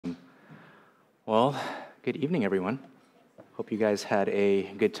Well, good evening, everyone. Hope you guys had a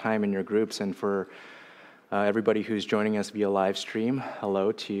good time in your groups, and for everybody who's joining us via live stream,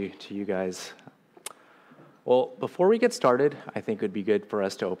 hello to you guys. Well, before we get started, I think it would be good for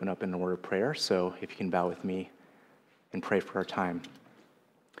us to open up in a word of prayer, so if you can bow with me and pray for our time.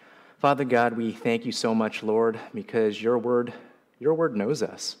 Father God, we thank you so much, Lord, because your word knows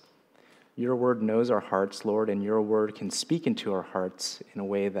us. Your word knows our hearts, Lord, and your word can speak into our hearts in a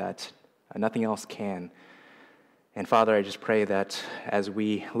way that nothing else can. And Father, I just pray that as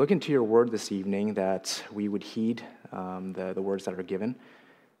we look into your word this evening, that we would heed the words that are given,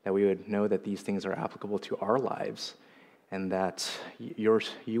 that we would know that these things are applicable to our lives, and that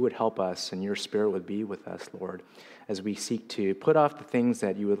you would help us and your Spirit would be with us, Lord, as we seek to put off the things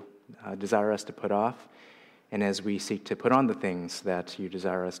that you would desire us to put off, and as we seek to put on the things that you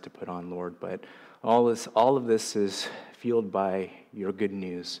desire us to put on, Lord. But all of this is fueled by your good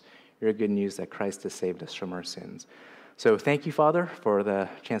news that Christ has saved us from our sins. So thank you, Father, for the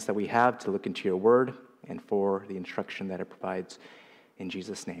chance that we have to look into your word and for the instruction that it provides. In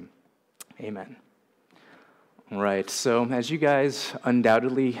Jesus' name, amen. All right, so as you guys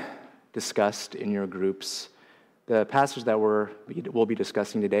undoubtedly discussed in your groups, the passage that we'll be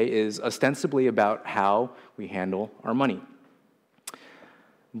discussing today is ostensibly about how we handle our money.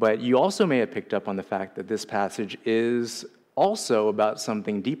 But you also may have picked up on the fact that this passage is also about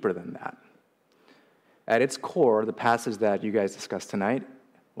something deeper than that. At its core, the passage that you guys discussed tonight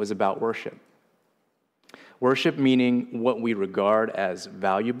was about worship. Worship meaning what we regard as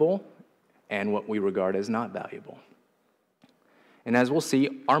valuable and what we regard as not valuable. And as we'll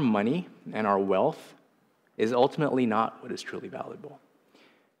see, our money and our wealth is ultimately not what is truly valuable.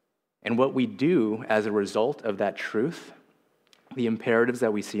 And what we do as a result of that truth, the imperatives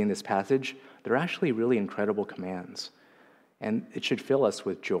that we see in this passage, they're actually really incredible commands. And it should fill us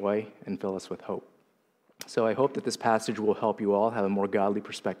with joy and fill us with hope. So I hope that this passage will help you all have a more godly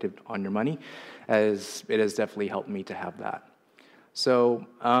perspective on your money, as it has definitely helped me to have that. So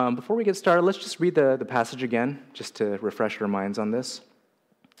before we get started, let's just read the passage again, just to refresh our minds on this.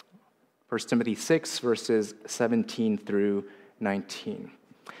 1 Timothy 6, verses 17 through 19.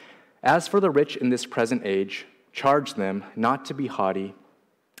 As for the rich in this present age, charge them not to be haughty,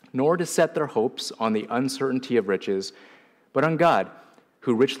 nor to set their hopes on the uncertainty of riches, but on God,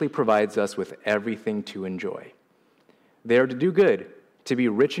 who richly provides us with everything to enjoy. They are to do good, to be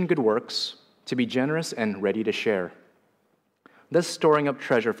rich in good works, to be generous and ready to share, thus storing up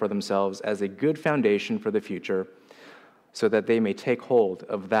treasure for themselves as a good foundation for the future, so that they may take hold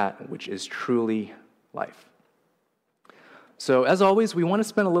of that which is truly life. So, as always, we want to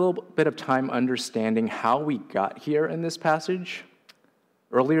spend a little bit of time understanding how we got here in this passage.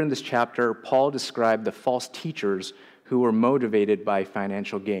 Earlier in this chapter, Paul described the false teachers who were motivated by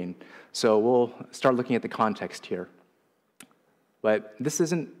financial gain. So we'll start looking at the context here. But this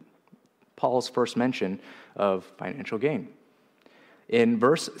isn't Paul's first mention of financial gain. In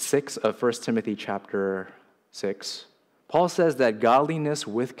verse 6 of 1 Timothy chapter 6, Paul says that godliness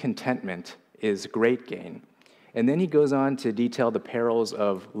with contentment is great gain. And then he goes on to detail the perils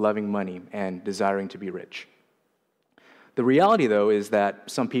of loving money and desiring to be rich. The reality, though, is that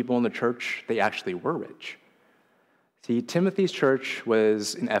some people in the church, they actually were rich. See, Timothy's church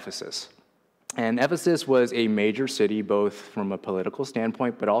was in Ephesus, and Ephesus was a major city both from a political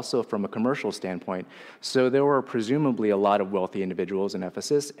standpoint but also from a commercial standpoint. So there were presumably a lot of wealthy individuals in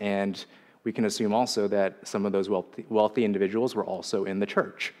Ephesus, and we can assume also that some of those wealthy individuals were also in the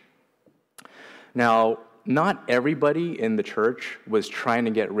church. Now, not everybody in the church was trying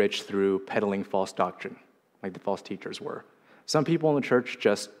to get rich through peddling false doctrine, like the false teachers were. Some people in the church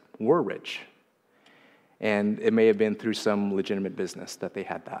just were rich. And it may have been through some legitimate business that they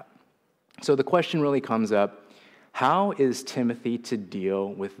had that. So the question really comes up, how is Timothy to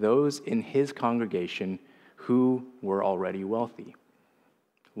deal with those in his congregation who were already wealthy?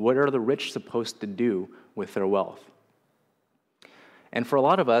 What are the rich supposed to do with their wealth? And for a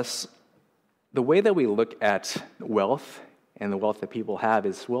lot of us, the way that we look at wealth and the wealth that people have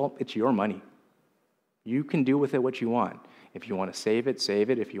is, well, it's your money. You can do with it what you want. If you want to save it, save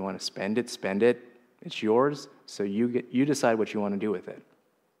it. If you want to spend it, spend it. It's yours, so you decide what you want to do with it.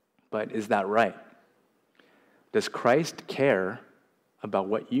 But is that right? Does Christ care about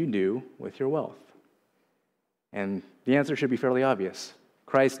what you do with your wealth? And the answer should be fairly obvious.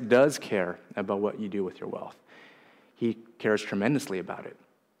 Christ does care about what you do with your wealth. He cares tremendously about it.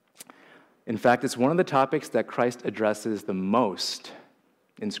 In fact, it's one of the topics that Christ addresses the most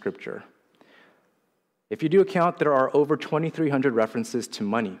in Scripture. If you do count, there are over 2,300 references to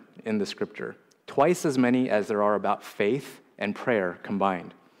money in the Scripture. Twice as many as there are about faith and prayer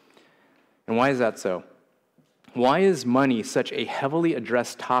combined. And why is that so? Why is money such a heavily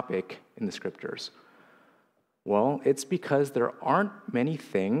addressed topic in the scriptures? Well, it's because there aren't many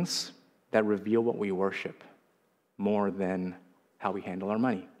things that reveal what we worship more than how we handle our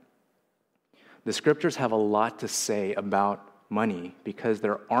money. The scriptures have a lot to say about money because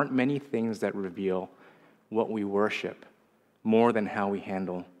there aren't many things that reveal what we worship more than how we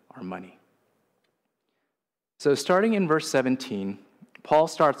handle our money. So starting in verse 17, Paul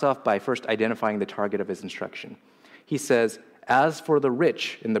starts off by first identifying the target of his instruction. He says, "As for the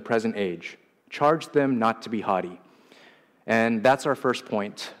rich in the present age, charge them not to be haughty." And that's our first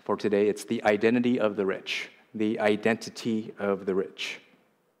point for today. It's the identity of the rich. The identity of the rich.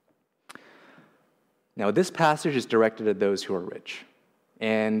 Now, this passage is directed at those who are rich.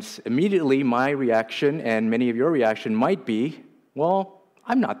 And immediately, my reaction and many of your reaction might be, well,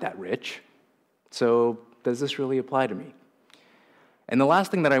 I'm not that rich. So does this really apply to me? And the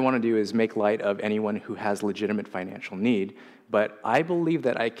last thing that I want to do is make light of anyone who has legitimate financial need. But I believe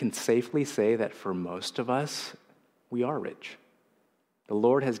that I can safely say that for most of us, we are rich. The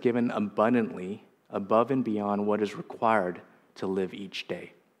Lord has given abundantly, above and beyond what is required to live each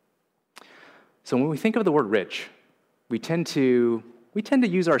day. So when we think of the word rich, we tend to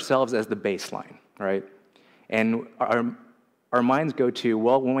use ourselves as the baseline, right? And our minds go to,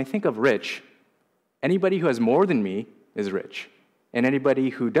 well, when we think of rich, anybody who has more than me is rich. And anybody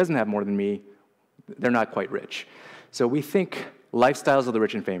who doesn't have more than me, they're not quite rich. So we think lifestyles of the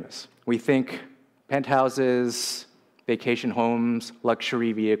rich and famous. We think penthouses, vacation homes,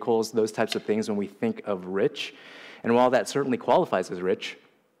 luxury vehicles, those types of things when we think of rich. And while that certainly qualifies as rich,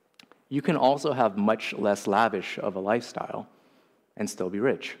 you can also have much less lavish of a lifestyle and still be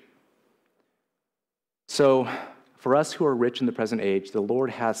rich. So for us who are rich in the present age, the Lord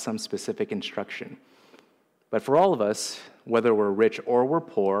has some specific instruction. But for all of us, whether we're rich or we're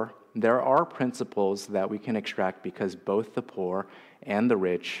poor, there are principles that we can extract because both the poor and the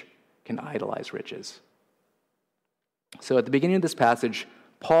rich can idolize riches. So at the beginning of this passage,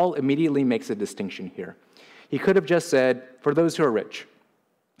 Paul immediately makes a distinction here. He could have just said, for those who are rich.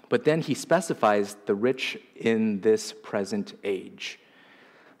 But then he specifies the rich in this present age.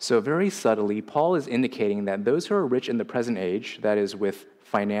 So very subtly, Paul is indicating that those who are rich in the present age, that is with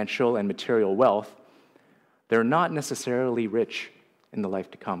financial and material wealth, they're not necessarily rich in the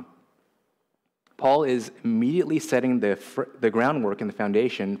life to come. Paul is immediately setting the groundwork and the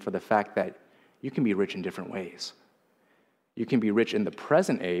foundation for the fact that you can be rich in different ways. You can be rich in the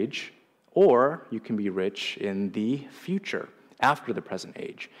present age, or you can be rich in the future, after the present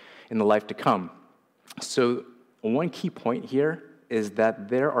age, in the life to come. So one key point here is that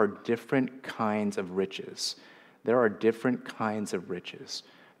there are different kinds of riches. There are different kinds of riches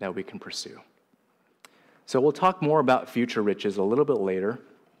that we can pursue. So we'll talk more about future riches a little bit later,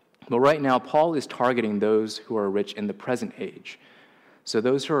 but right now Paul is targeting those who are rich in the present age. So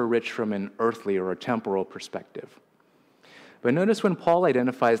those who are rich from an earthly or a temporal perspective. But notice when Paul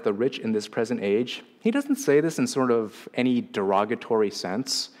identifies the rich in this present age, he doesn't say this in sort of any derogatory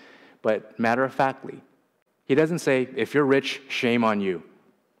sense, but matter-of-factly. He doesn't say, if you're rich, shame on you.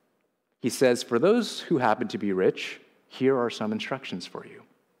 He says, for those who happen to be rich, here are some instructions for you.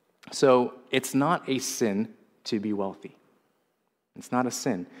 So it's not a sin to be wealthy. It's not a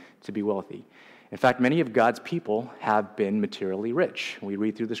sin to be wealthy. In fact, many of God's people have been materially rich. We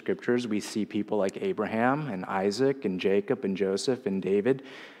read through the scriptures, we see people like Abraham and Isaac and Jacob and Joseph and David,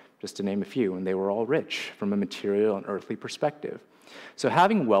 just to name a few, and they were all rich from a material and earthly perspective. So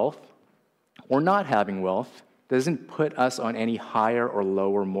having wealth or not having wealth doesn't put us on any higher or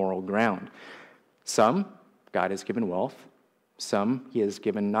lower moral ground. Some, God has given wealth. Some, he has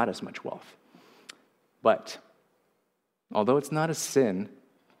given not as much wealth. But although it's not a sin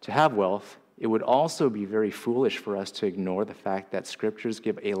to have wealth, it would also be very foolish for us to ignore the fact that scriptures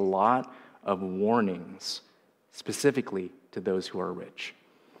give a lot of warnings, specifically to those who are rich.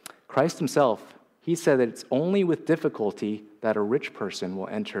 Christ himself, he said that it's only with difficulty that a rich person will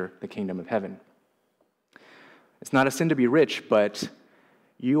enter the kingdom of heaven. It's not a sin to be rich, but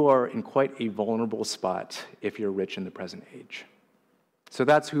you are in quite a vulnerable spot if you're rich in the present age. So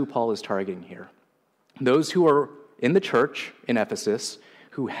that's who Paul is targeting here. Those who are in the church in Ephesus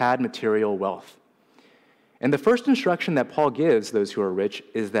who had material wealth. And the first instruction that Paul gives those who are rich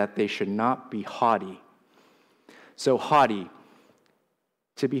is that they should not be haughty. So haughty.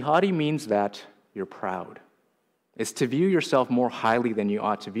 To be haughty means that you're proud. It's to view yourself more highly than you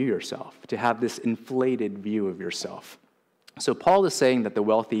ought to view yourself, to have this inflated view of yourself. So Paul is saying that the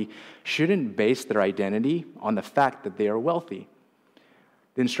wealthy shouldn't base their identity on the fact that they are wealthy.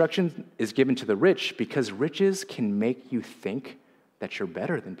 The instruction is given to the rich because riches can make you think that you're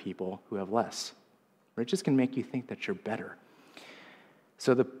better than people who have less. Riches can make you think that you're better.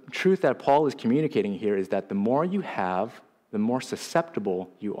 So the truth that Paul is communicating here is that the more you have, the more susceptible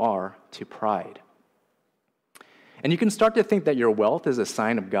you are to pride. And you can start to think that your wealth is a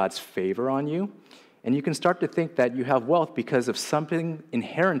sign of God's favor on you, and you can start to think that you have wealth because of something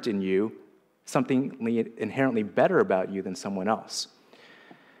inherent in you, something inherently better about you than someone else.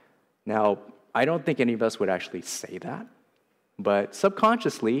 Now, I don't think any of us would actually say that, but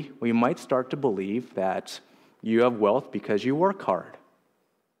subconsciously, we might start to believe that you have wealth because you work hard,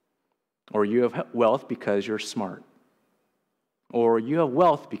 or you have wealth because you're smart, or you have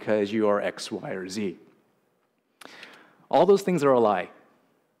wealth because you are X, Y, or Z. All those things are a lie.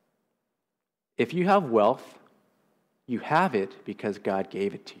 If you have wealth, you have it because God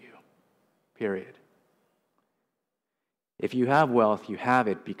gave it to you, period. If you have wealth, you have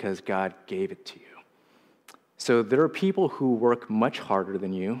it because God gave it to you. So there are people who work much harder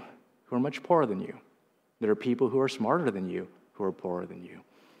than you, who are much poorer than you. There are people who are smarter than you, who are poorer than you.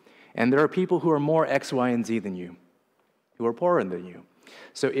 And there are people who are more X, Y, and Z than you, who are poorer than you.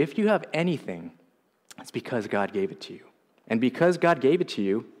 So if you have anything, it's because God gave it to you. And because God gave it to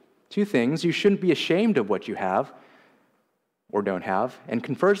you, two things: you shouldn't be ashamed of what you have or don't have, and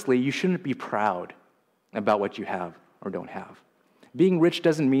conversely, you shouldn't be proud about what you have or don't have. Being rich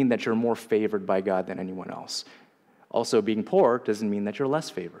doesn't mean that you're more favored by God than anyone else. Also, being poor doesn't mean that you're less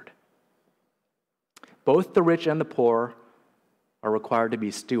favored. Both the rich and the poor are required to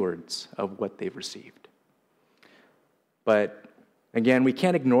be stewards of what they've received. But again, we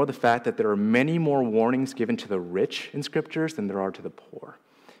can't ignore the fact that there are many more warnings given to the rich in Scriptures than there are to the poor,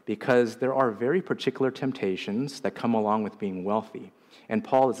 because there are very particular temptations that come along with being wealthy, and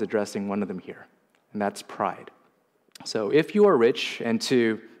Paul is addressing one of them here, and that's pride. So if you are rich, and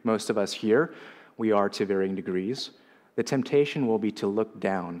to most of us here, we are to varying degrees, the temptation will be to look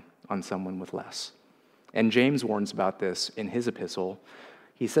down on someone with less. And James warns about this in his epistle.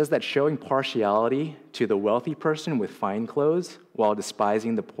 He says that showing partiality to the wealthy person with fine clothes while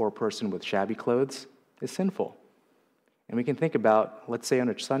despising the poor person with shabby clothes is sinful. And we can think about, let's say on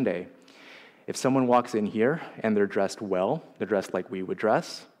a Sunday, if someone walks in here and they're dressed well, they're dressed like we would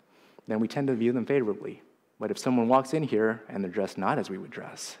dress, then we tend to view them favorably. But if someone walks in here and they're dressed not as we would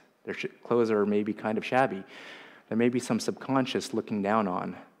dress, their clothes are maybe kind of shabby, there may be some subconscious looking down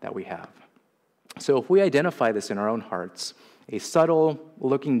on that we have. So if we identify this in our own hearts, a subtle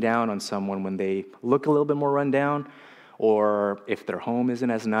looking down on someone when they look a little bit more run down, or if their home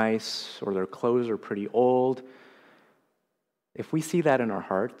isn't as nice, or their clothes are pretty old, if we see that in our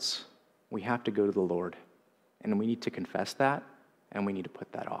hearts, we have to go to the Lord, and we need to confess that, and we need to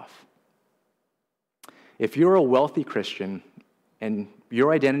put that off. If you're a wealthy Christian, and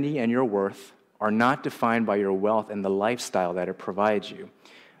your identity and your worth are not defined by your wealth and the lifestyle that it provides you,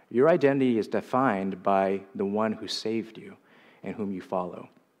 your identity is defined by the one who saved you and whom you follow.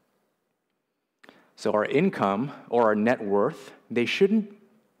 So our income or our net worth, they shouldn't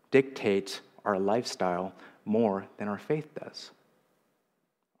dictate our lifestyle more than our faith does.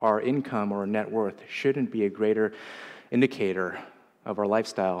 Our income or our net worth shouldn't be a greater indicator of our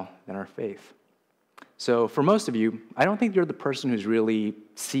lifestyle than our faith. So for most of you, I don't think you're the person who's really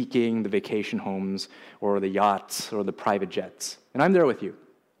seeking the vacation homes or the yachts or the private jets. And I'm there with you.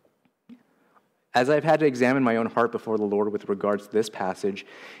 As I've had to examine my own heart before the Lord with regards to this passage,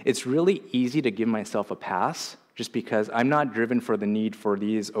 it's really easy to give myself a pass just because I'm not driven for the need for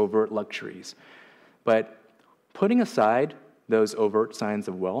these overt luxuries. But putting aside those overt signs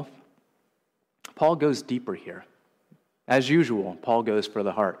of wealth, Paul goes deeper here. As usual, Paul goes for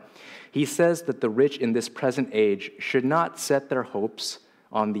the heart. He says that the rich in this present age should not set their hopes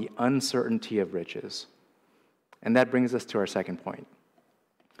on the uncertainty of riches. And that brings us to our second point.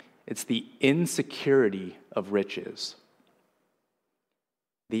 It's the insecurity of riches.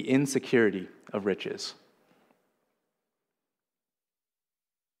 The insecurity of riches.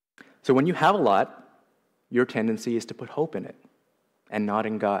 So when you have a lot, your tendency is to put hope in it and not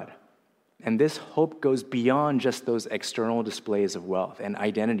in God. And this hope goes beyond just those external displays of wealth and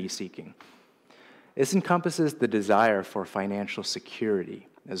identity seeking. This encompasses the desire for financial security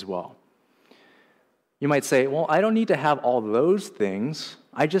as well. You might say, well, I don't need to have all those things.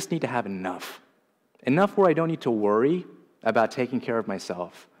 I just need to have enough. Enough where I don't need to worry about taking care of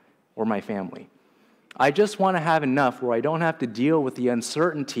myself or my family. I just want to have enough where I don't have to deal with the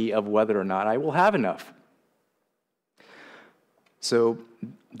uncertainty of whether or not I will have enough. So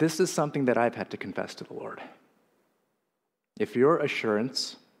this is something that I've had to confess to the Lord. If your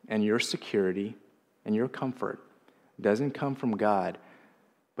assurance and your security and your comfort doesn't come from God,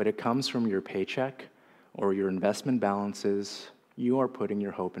 but it comes from your paycheck or your investment balances you are putting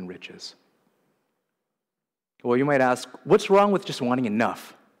your hope in riches. Well, you might ask, what's wrong with just wanting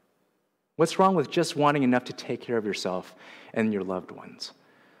enough? What's wrong with just wanting enough to take care of yourself and your loved ones?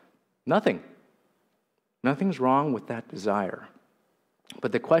 Nothing. Nothing's wrong with that desire.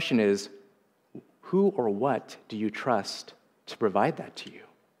 But the question is, who or what do you trust to provide that to you?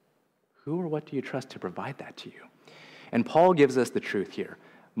 Who or what do you trust to provide that to you? And Paul gives us the truth here.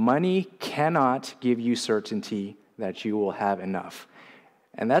 Money cannot give you certainty that you will have enough.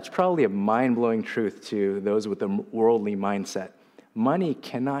 And that's probably a mind-blowing truth to those with a worldly mindset. Money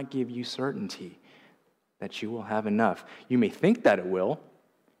cannot give you certainty that you will have enough. You may think that it will,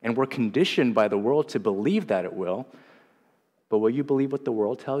 and we're conditioned by the world to believe that it will, but will you believe what the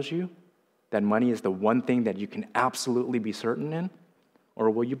world tells you? That money is the one thing that you can absolutely be certain in? Or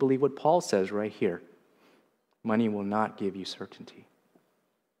will you believe what Paul says right here? Money will not give you certainty.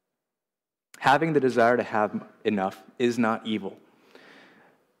 Having the desire to have enough is not evil.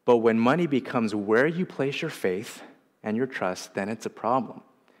 But when money becomes where you place your faith and your trust, then it's a problem.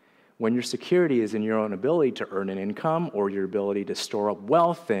 When your security is in your own ability to earn an income or your ability to store up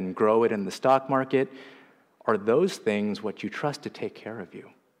wealth and grow it in the stock market, are those things what you trust to take care of you?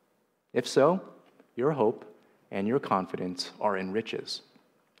 If so, your hope and your confidence are in riches.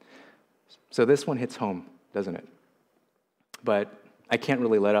 So this one hits home, doesn't it? But I can't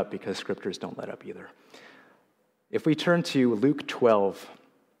really let up because scriptures don't let up either. If we turn to Luke 12,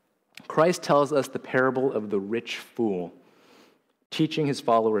 Christ tells us the parable of the rich fool, teaching his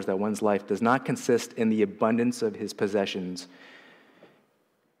followers that one's life does not consist in the abundance of his possessions.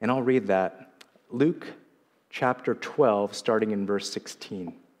 And I'll read that. Luke chapter 12, starting in verse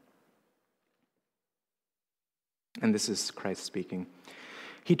 16. And this is Christ speaking.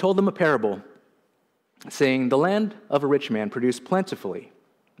 He told them a parable, saying, "The land of a rich man produced plentifully.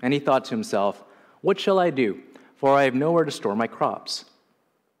 And he thought to himself, 'What shall I do? For I have nowhere to store my crops.'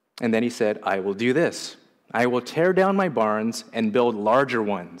 And then he said, 'I will do this. I will tear down my barns and build larger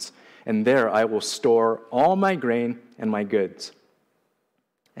ones, and there I will store all my grain and my goods.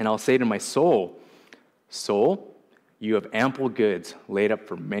 And I'll say to my soul, Soul, you have ample goods laid up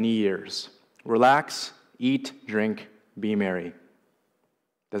for many years. Relax, eat, drink, be merry.'"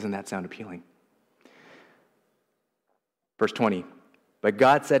 Doesn't that sound appealing? Verse 20, "But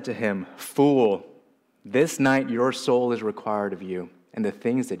God said to him, 'Fool, this night your soul is required of you, and the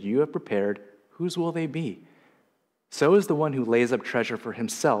things that you have prepared, whose will they be? So is the one who lays up treasure for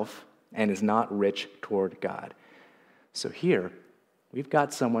himself and is not rich toward God.'" So here, we've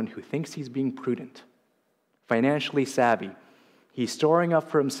got someone who thinks he's being prudent, financially savvy. He's storing up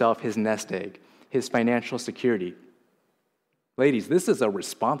for himself his nest egg, his financial security. Ladies, this is a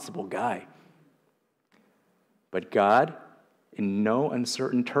responsible guy. But God, in no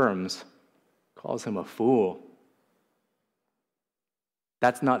uncertain terms, calls him a fool.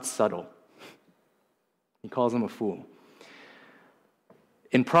 That's not subtle. He calls him a fool.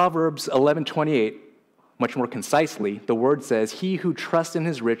 In Proverbs 11:28, much more concisely, the word says, "He who trusts in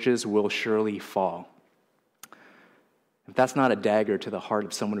his riches will surely fall." If that's not a dagger to the heart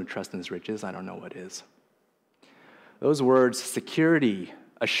of someone who trusts in his riches, I don't know what is. Those words, security,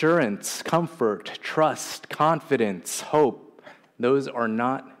 assurance, comfort, trust, confidence, hope, those are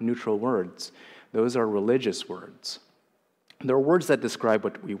not neutral words. Those are religious words. They're words that describe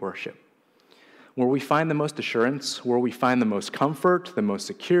what we worship. Where we find the most assurance, where we find the most comfort, the most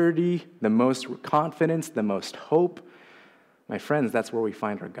security, the most confidence, the most hope, my friends, that's where we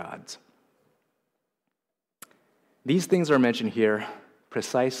find our gods. These things are mentioned here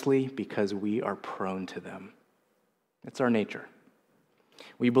precisely because we are prone to them. It's our nature.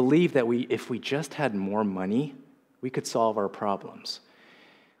 We believe that if we just had more money, we could solve our problems.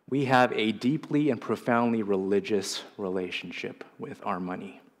 We have a deeply and profoundly religious relationship with our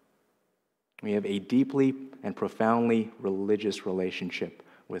money. We have a deeply and profoundly religious relationship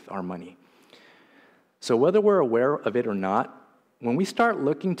with our money. So whether we're aware of it or not, when we start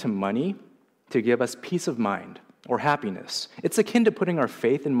looking to money to give us peace of mind or happiness, it's akin to putting our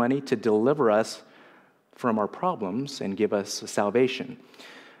faith in money to deliver us from our problems and give us salvation.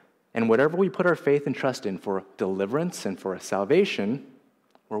 And whatever we put our faith and trust in for deliverance and for a salvation,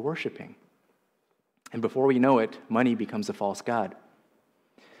 we're worshiping. And before we know it, money becomes a false god.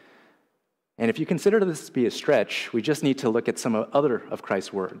 And if you consider this to be a stretch, we just need to look at some other of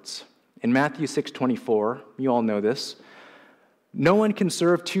Christ's words. In Matthew 6:24, you all know this, "No one can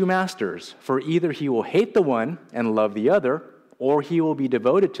serve two masters, for either he will hate the one and love the other, or he will be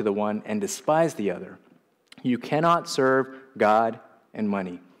devoted to the one and despise the other. You cannot serve God and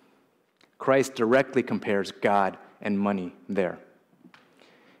money." Christ directly compares God and money there.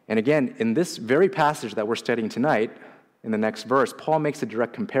 And again, in this very passage that we're studying tonight, in the next verse, Paul makes a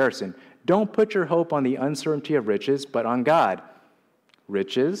direct comparison. Don't put your hope on the uncertainty of riches, but on God.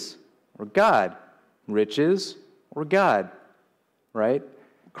 Riches or God? Riches or God? Right?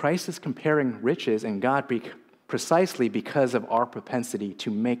 Christ is comparing riches and God precisely because of our propensity to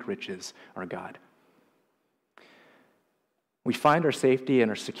make riches our God. We find our safety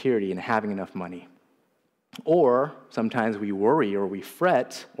and our security in having enough money. Or sometimes we worry or we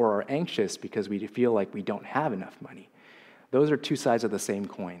fret or are anxious because we feel like we don't have enough money. Those are two sides of the same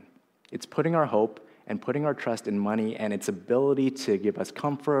coin. It's putting our hope and putting our trust in money and its ability to give us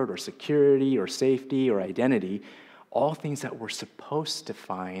comfort or security or safety or identity, all things that we're supposed to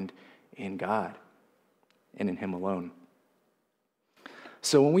find in God and in Him alone.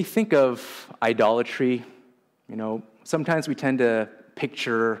 So when we think of idolatry, sometimes we tend to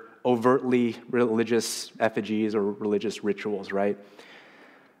picture overtly religious effigies or religious rituals, right?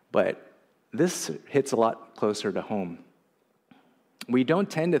 But this hits a lot closer to home. We don't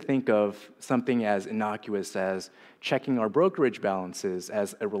tend to think of something as innocuous as checking our brokerage balances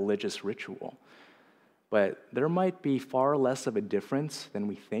as a religious ritual. But there might be far less of a difference than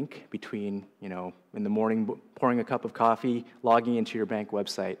we think between, in the morning pouring a cup of coffee, logging into your bank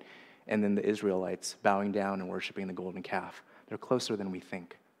website, and then the Israelites bowing down and worshiping the golden calf. They're closer than we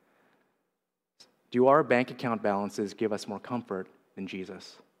think. Do our bank account balances give us more comfort than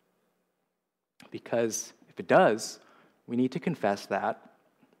Jesus? Because if it does, we need to confess that,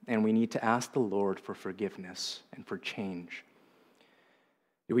 and we need to ask the Lord for forgiveness and for change.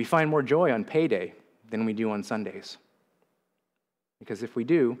 Do we find more joy on payday than we do on Sundays? Because if we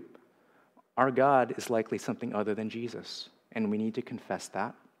do, our God is likely something other than Jesus, and we need to confess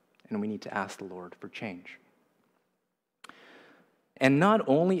that, and we need to ask the Lord for change. And not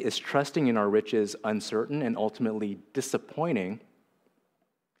only is trusting in our riches uncertain and ultimately disappointing,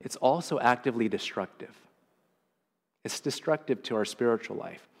 it's also actively destructive. It's destructive to our spiritual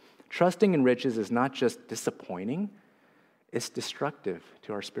life. Trusting in riches is not just disappointing, it's destructive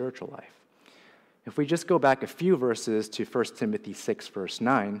to our spiritual life. If we just go back a few verses to 1 Timothy 6, verse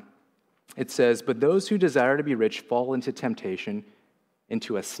 9, it says, "But those who desire to be rich fall into temptation,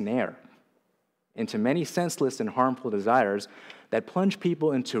 into a snare, into many senseless and harmful desires that plunge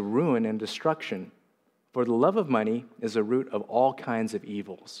people into ruin and destruction. For the love of money is a root of all kinds of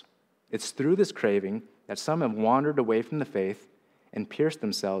evils. It's through this craving that some have wandered away from the faith and pierced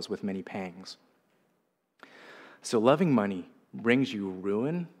themselves with many pangs." So loving money brings you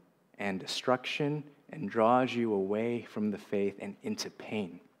ruin and destruction and draws you away from the faith and into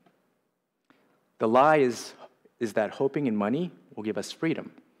pain. The lie is that hoping in money will give us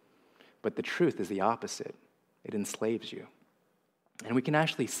freedom. But the truth is the opposite. It enslaves you. And we can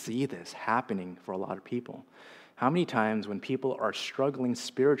actually see this happening for a lot of people. How many times when people are struggling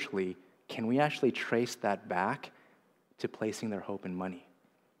spiritually, can we actually trace that back to placing their hope in money?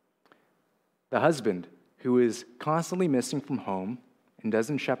 The husband who is constantly missing from home and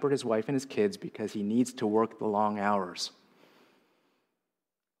doesn't shepherd his wife and his kids because he needs to work the long hours.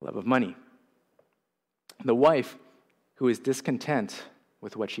 Love of money. The wife who is discontent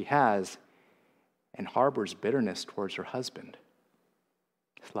with what she has and harbors bitterness towards her husband.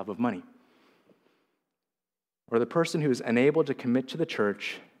 It's love of money. Or the person who is unable to commit to the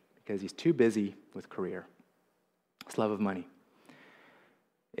church because he's too busy with career. It's love of money.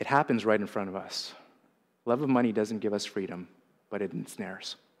 It happens right in front of us. Love of money doesn't give us freedom, but it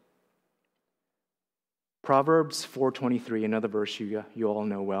ensnares. Proverbs 4:23, another verse you all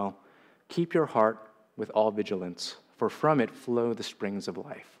know well. "Keep your heart with all vigilance, for from it flow the springs of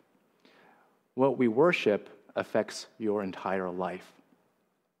life." What we worship affects your entire life.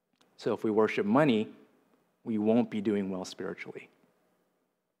 So if we worship money, we won't be doing well spiritually.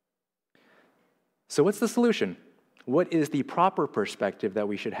 So what's the solution? What is the proper perspective that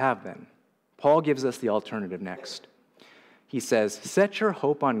we should have then? Paul gives us the alternative next. He says, set your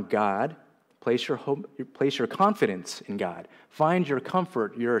hope on God, place your confidence in God, find your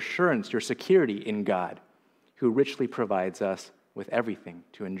comfort, your assurance, your security in God, who richly provides us with everything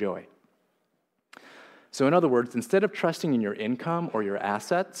to enjoy. So in other words, instead of trusting in your income or your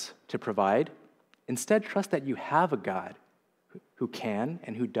assets to provide, instead trust that you have a God who can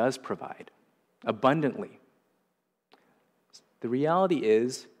and who does provide abundantly. The reality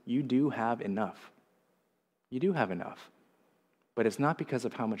is you do have enough. You do have enough. But it's not because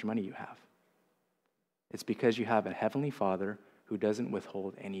of how much money you have. It's because you have a heavenly Father who doesn't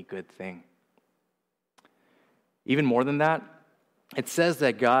withhold any good thing. Even more than that, it says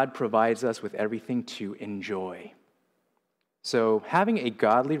that God provides us with everything to enjoy. So having a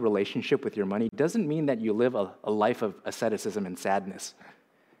godly relationship with your money doesn't mean that you live a life of asceticism and sadness.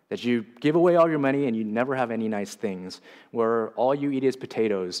 that you give away all your money and you never have any nice things, where all you eat is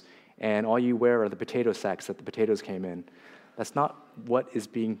potatoes and all you wear are the potato sacks that the potatoes came in. That's not what is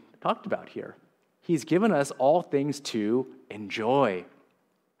being talked about here. He's given us all things to enjoy.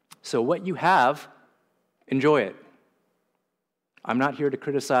 So what you have, enjoy it. I'm not here to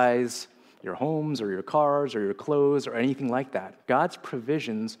criticize your homes or your cars or your clothes or anything like that. God's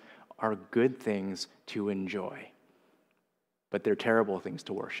provisions are good things to enjoy, but they're terrible things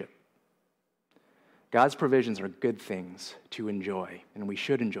to worship. God's provisions are good things to enjoy, and we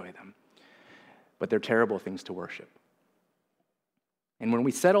should enjoy them, but they're terrible things to worship. And when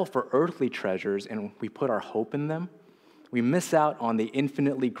we settle for earthly treasures and we put our hope in them, we miss out on the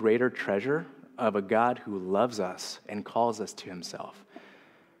infinitely greater treasure of a God who loves us and calls us to himself.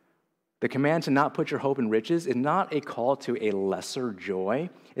 The command to not put your hope in riches is not a call to a lesser joy.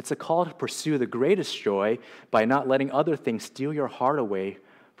 It's a call to pursue the greatest joy by not letting other things steal your heart away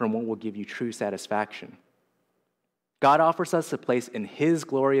from what will give you true satisfaction. God offers us a place in his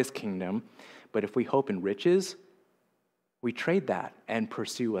glorious kingdom, but if we hope in riches, we trade that and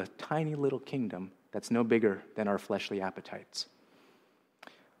pursue a tiny little kingdom that's no bigger than our fleshly appetites.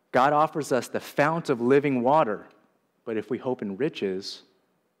 God offers us the fount of living water, but if we hope in riches,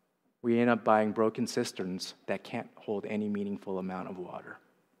 we end up buying broken cisterns that can't hold any meaningful amount of water.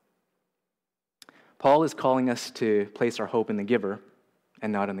 Paul is calling us to place our hope in the giver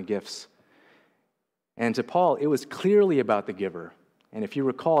and not in the gifts. And to Paul, it was clearly about the giver. And if you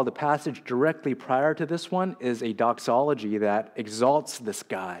recall, the passage directly prior to this one is a doxology that exalts this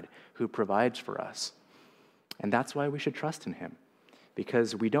God who provides for us. And that's why we should trust in him,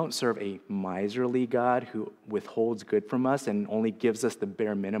 because we don't serve a miserly God who withholds good from us and only gives us the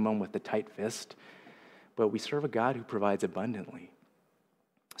bare minimum with a tight fist, but we serve a God who provides abundantly.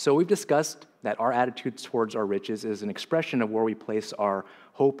 So we've discussed that our attitude towards our riches is an expression of where we place our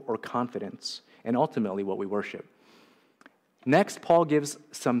hope or confidence, and ultimately what we worship. Next, Paul gives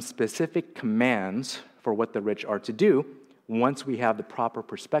some specific commands for what the rich are to do once we have the proper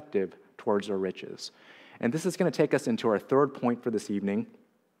perspective towards our riches. And this is going to take us into our third point for this evening,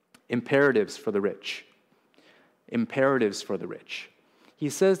 imperatives for the rich. Imperatives for the rich. He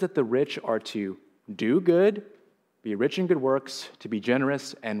says that the rich are to do good, be rich in good works, to be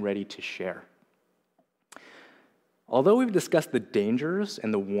generous, and ready to share. Although we've discussed the dangers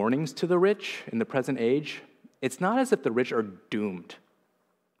and the warnings to the rich in the present age, it's not as if the rich are doomed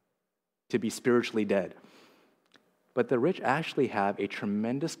to be spiritually dead. But the rich actually have a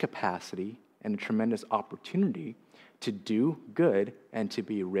tremendous capacity and a tremendous opportunity to do good and to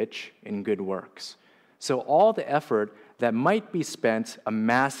be rich in good works. So all the effort that might be spent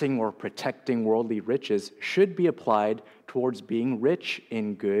amassing or protecting worldly riches should be applied towards being rich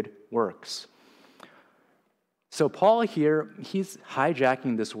in good works. So Paul here, he's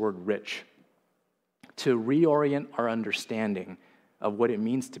hijacking this word rich to reorient our understanding of what it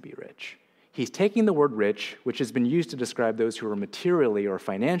means to be rich. He's taking the word rich, which has been used to describe those who are materially or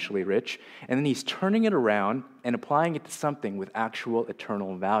financially rich, and then he's turning it around and applying it to something with actual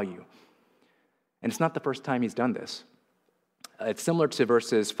eternal value. And it's not the first time he's done this. It's similar to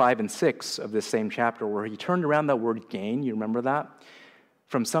verses 5 and 6 of this same chapter, where he turned around that word gain, you remember that?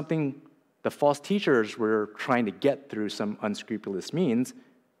 From something the false teachers were trying to get through some unscrupulous means,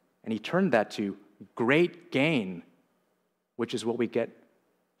 and he turned that to great gain, which is what we get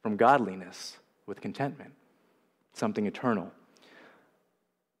from godliness with contentment, something eternal.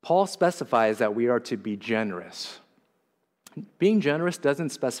 Paul specifies that we are to be generous. Being generous doesn't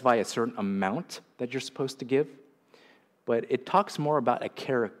specify a certain amount that you're supposed to give, but it talks more about a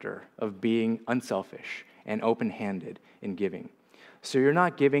character of being unselfish and open-handed in giving. So you're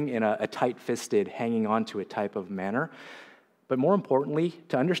not giving in a tight-fisted, hanging on to it type of manner. But more importantly,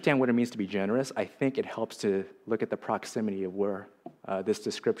 to understand what it means to be generous, I think it helps to look at the proximity of where this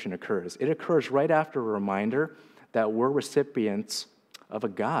description occurs. It occurs right after a reminder that we're recipients of a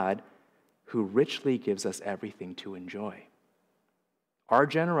God who richly gives us everything to enjoy. Our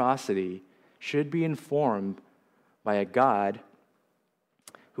generosity should be informed by a God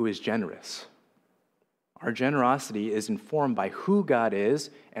who is generous. Our generosity is informed by who God is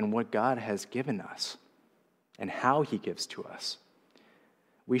and what God has given us, and how he gives to us.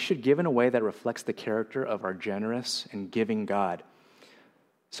 We should give in a way that reflects the character of our generous and giving God.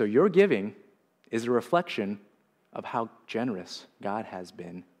 So your giving is a reflection of how generous God has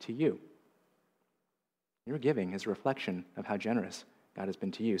been to you. Your giving is a reflection of how generous God has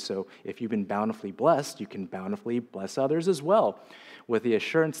been to you. So if you've been bountifully blessed, you can bountifully bless others as well, with the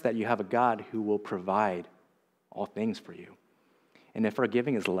assurance that you have a God who will provide all things for you. And if our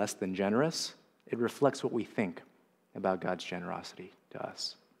giving is less than generous, it reflects what we think about God's generosity to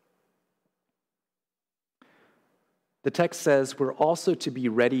us. The text says we're also to be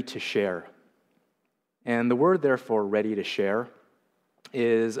ready to share. And the word, therefore, ready to share,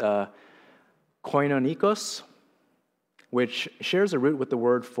 is koinonikos, which shares a root with the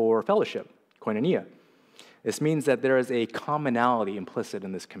word for fellowship, koinonia. This means that there is a commonality implicit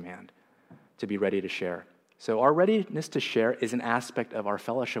in this command, to be ready to share. So our readiness to share is an aspect of our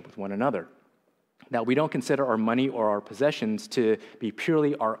fellowship with one another, that we don't consider our money or our possessions to be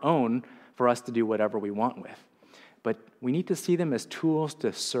purely our own for us to do whatever we want with. But we need to see them as tools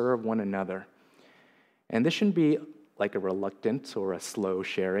to serve one another. And this shouldn't be like a reluctant or a slow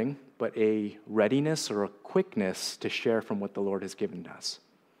sharing, but a readiness or a quickness to share from what the Lord has given us.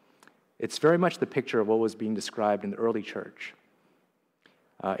 It's very much the picture of what was being described in the early church.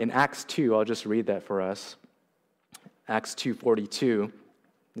 In Acts 2, I'll just read that for us. Acts 2:42,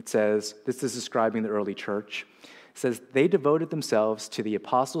 it says, this is describing the early church. It says, they devoted themselves to the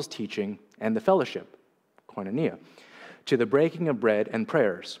apostles' teaching and the fellowship, koinonia, to the breaking of bread and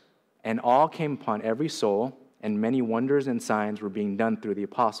prayers. And all came upon every soul, and many wonders and signs were being done through the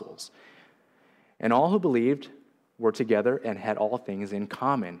apostles. And all who believed were together and had all things in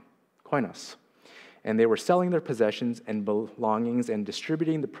common, koinos. And they were selling their possessions and belongings and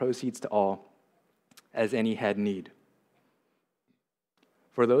distributing the proceeds to all as any had need.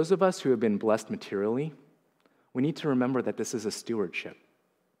 For those of us who have been blessed materially, we need to remember that this is a stewardship.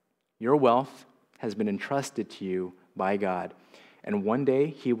 Your wealth has been entrusted to you by God, and one day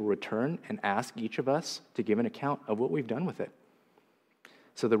he will return and ask each of us to give an account of what we've done with it.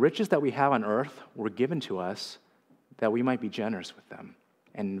 So the riches that we have on earth were given to us that we might be generous with them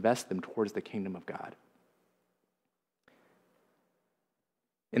and invest them towards the kingdom of God.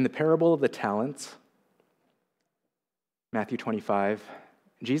 In the parable of the talents, Matthew 25,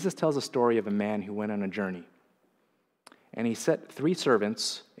 Jesus tells a story of a man who went on a journey. And he set 3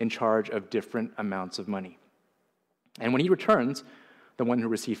 servants in charge of different amounts of money. And when he returns, the one who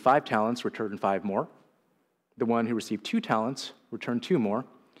received 5 talents returned 5 more. The one who received 2 talents returned 2 more.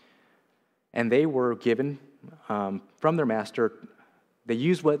 And they were given from their master, they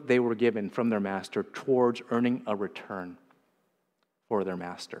used what they were given from their master towards earning a return for their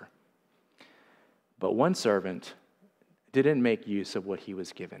master. But one servant didn't make use of what he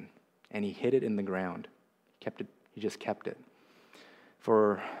was given, and he hid it in the ground. He just kept it.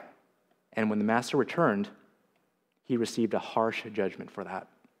 And when the master returned, he received a harsh judgment for that.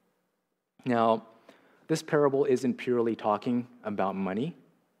 Now, this parable isn't purely talking about money,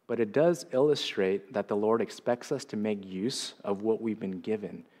 but it does illustrate that the Lord expects us to make use of what we've been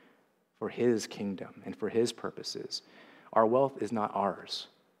given for his kingdom and for his purposes. Our wealth is not ours,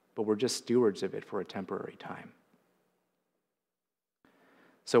 but we're just stewards of it for a temporary time.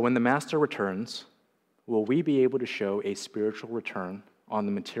 So when the master returns, will we be able to show a spiritual return on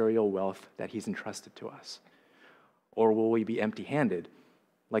the material wealth that he's entrusted to us? Or will we be empty-handed,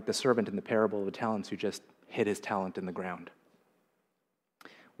 like the servant in the parable of the talents who just hid his talent in the ground?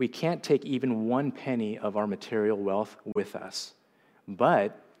 We can't take even 1 penny of our material wealth with us,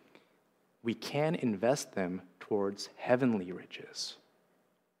 but we can invest them towards heavenly riches.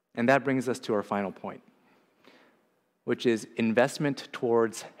 And that brings us to our final point, which is investment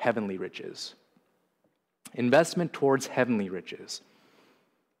towards heavenly riches. Investment towards heavenly riches.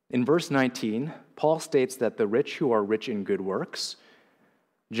 In verse 19, Paul states that the rich who are rich in good works,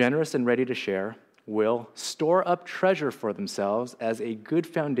 generous and ready to share, will store up treasure for themselves as a good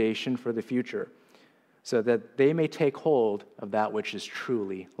foundation for the future, so that they may take hold of that which is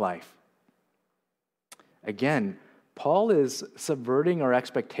truly life. Again, Paul is subverting our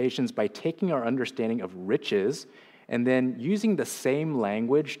expectations by taking our understanding of riches and then using the same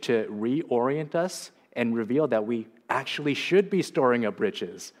language to reorient us and reveal that we actually should be storing up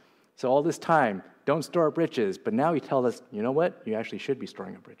riches. So all this time, don't store up riches, but now he tells us, you know what? You actually should be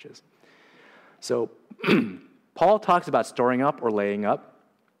storing up riches. So Paul talks about storing up or laying up,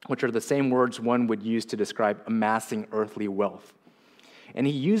 which are the same words one would use to describe amassing earthly wealth. And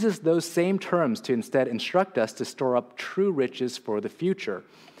he uses those same terms to instead instruct us to store up true riches for the future.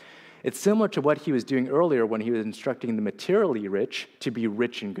 It's similar to what he was doing earlier when he was instructing the materially rich to be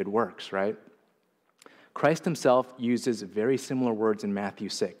rich in good works, right? Christ himself uses very similar words in Matthew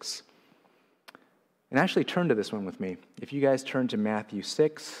 6. And actually turn to this one with me. If you guys turn to Matthew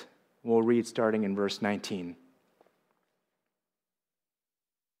 6, we'll read starting in verse 19.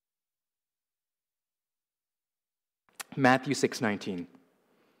 Matthew 6:19.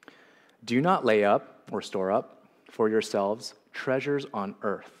 Do not lay up or store up for yourselves treasures on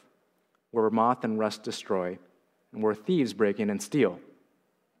earth, where moth and rust destroy, and where thieves break in and steal.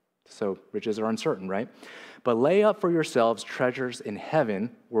 So riches are uncertain, right? But lay up for yourselves treasures in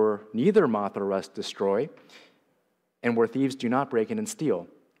heaven, where neither moth or rust destroy, and where thieves do not break in and steal.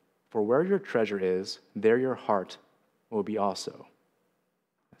 For where your treasure is, there your heart will be also.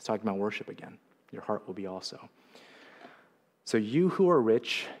 It's talking about worship again. Your heart will be also. So you who are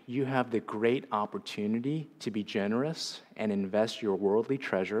rich, you have the great opportunity to be generous and invest your worldly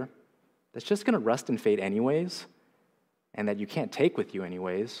treasure that's just going to rust and fade anyways, and that you can't take with you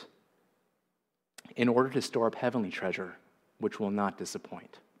anyways, in order to store up heavenly treasure, which will not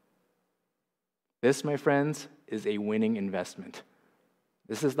disappoint. This, my friends, is a winning investment.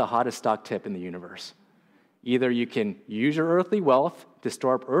 This is the hottest stock tip in the universe. Either you can use your earthly wealth to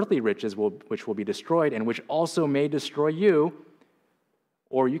store up earthly riches, which will be destroyed and which also may destroy you,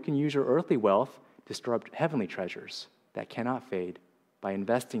 or you can use your earthly wealth to store up heavenly treasures that cannot fade by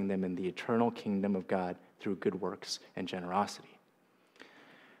investing them in the eternal kingdom of God through good works and generosity.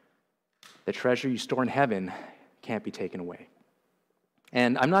 The treasure you store in heaven can't be taken away.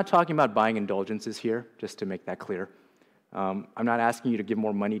 And I'm not talking about buying indulgences here, just to make that clear. I'm not asking you to give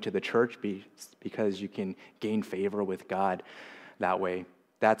more money to the church because you can gain favor with God that way.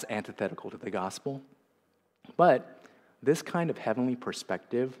 That's antithetical to the gospel. But this kind of heavenly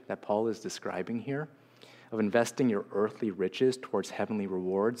perspective that Paul is describing here, of investing your earthly riches towards heavenly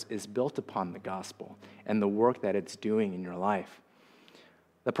rewards, is built upon the gospel and the work that it's doing in your life.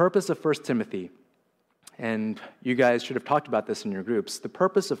 The purpose of 1 Timothy, and you guys should have talked about this in your groups, the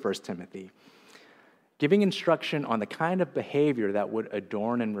purpose of 1 Timothy, giving instruction on the kind of behavior that would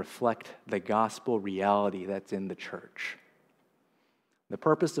adorn and reflect the gospel reality that's in the church. The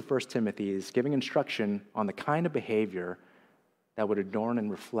purpose of 1 Timothy is giving instruction on the kind of behavior that would adorn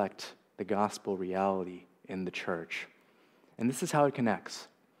and reflect the gospel reality in the church. And this is how it connects.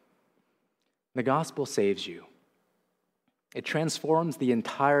 The gospel saves you. It transforms the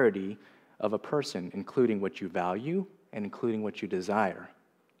entirety of a person, including what you value and including what you desire,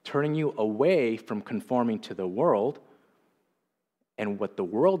 turning you away from conforming to the world and what the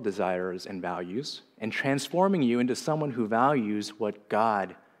world desires and values, and transforming you into someone who values what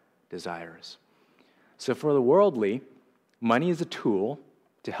God desires. So for the worldly, money is a tool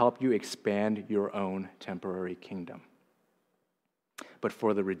to help you expand your own temporary kingdom. But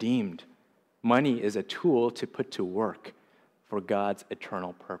for the redeemed, money is a tool to put to work for God's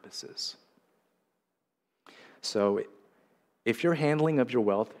eternal purposes. So if your handling of your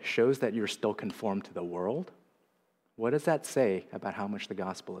wealth shows that you're still conformed to the world, what does that say about how much the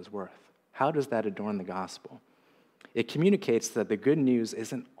gospel is worth? How does that adorn the gospel? It communicates that the good news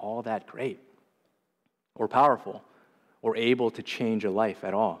isn't all that great or powerful or able to change a life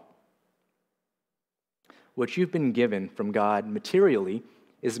at all. What you've been given from God materially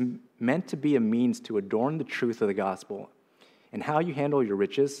is meant to be a means to adorn the truth of the gospel, and how you handle your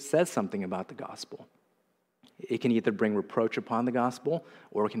riches says something about the gospel. It can either bring reproach upon the gospel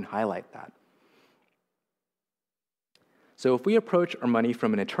or it can highlight that. So if we approach our money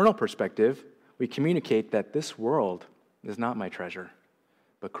from an eternal perspective, we communicate that this world is not my treasure,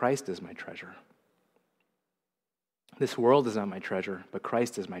 but Christ is my treasure. This world is not my treasure, but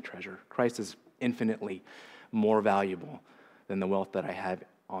Christ is my treasure. Christ is infinitely more valuable than the wealth that I have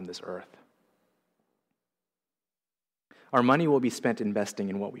on this earth. Our money will be spent investing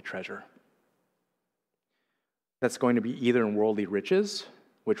in what we treasure. That's going to be either in worldly riches,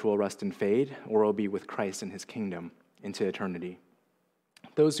 which will rust and fade, or it will be with Christ and his kingdom into eternity.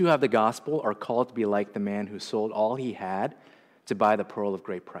 Those who have the gospel are called to be like the man who sold all he had to buy the pearl of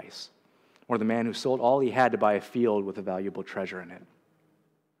great price, or the man who sold all he had to buy a field with a valuable treasure in it.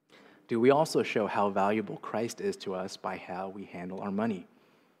 Do we also show how valuable Christ is to us by how we handle our money?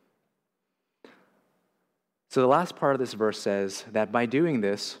 So the last part of this verse says that by doing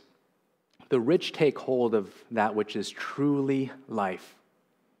this, the rich take hold of that which is truly life.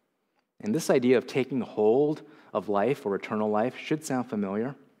 And this idea of taking hold of life or eternal life should sound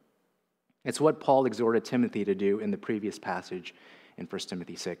familiar. It's what Paul exhorted Timothy to do in the previous passage in 1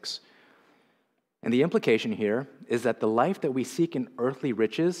 Timothy 6. And the implication here is that the life that we seek in earthly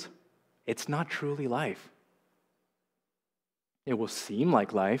riches, it's not truly life. It will seem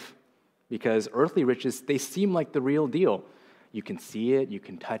like life because earthly riches, they seem like the real deal. You can see it, you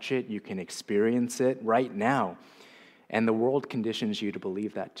can touch it, you can experience it right now. And the world conditions you to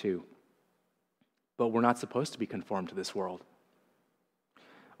believe that too. But we're not supposed to be conformed to this world.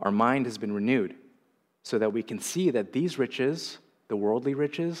 Our mind has been renewed so that we can see that these riches, the worldly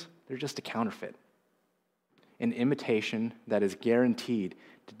riches, they're just a counterfeit, an imitation that is guaranteed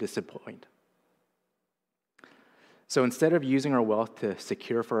to disappoint. So instead of using our wealth to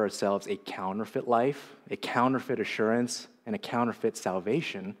secure for ourselves a counterfeit life, a counterfeit assurance, and a counterfeit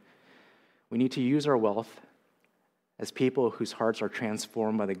salvation, we need to use our wealth as people whose hearts are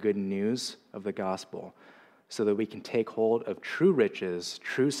transformed by the good news of the gospel, so that we can take hold of true riches,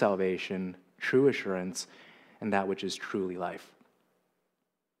 true salvation, true assurance, and that which is truly life.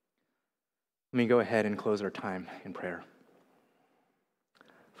 Let me go ahead and close our time in prayer.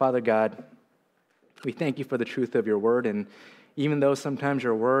 Father God, we thank you for the truth of your word, and even though sometimes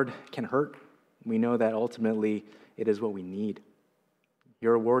your word can hurt, we know that ultimately it is what we need.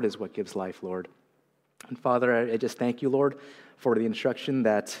 Your word is what gives life, Lord. And Father, I just thank you, Lord, for the instruction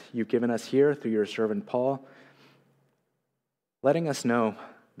that you've given us here through your servant Paul, letting us know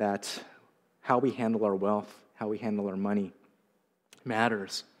that how we handle our wealth, how we handle our money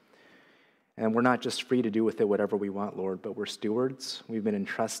matters. And we're not just free to do with it whatever we want, Lord, but we're stewards. We've been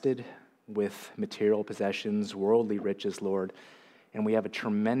entrusted with material possessions, worldly riches, Lord, and we have a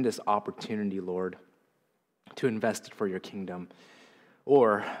tremendous opportunity, Lord, to invest it for your kingdom.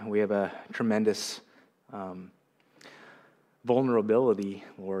 Or we have a tremendous vulnerability,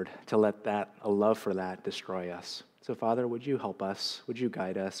 Lord, to let a love for that destroy us. So, Father, would you help us? Would you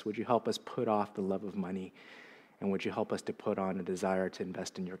guide us? Would you help us put off the love of money? And would you help us to put on a desire to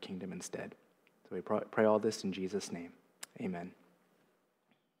invest in your kingdom instead? So we pray all this in Jesus' name. Amen.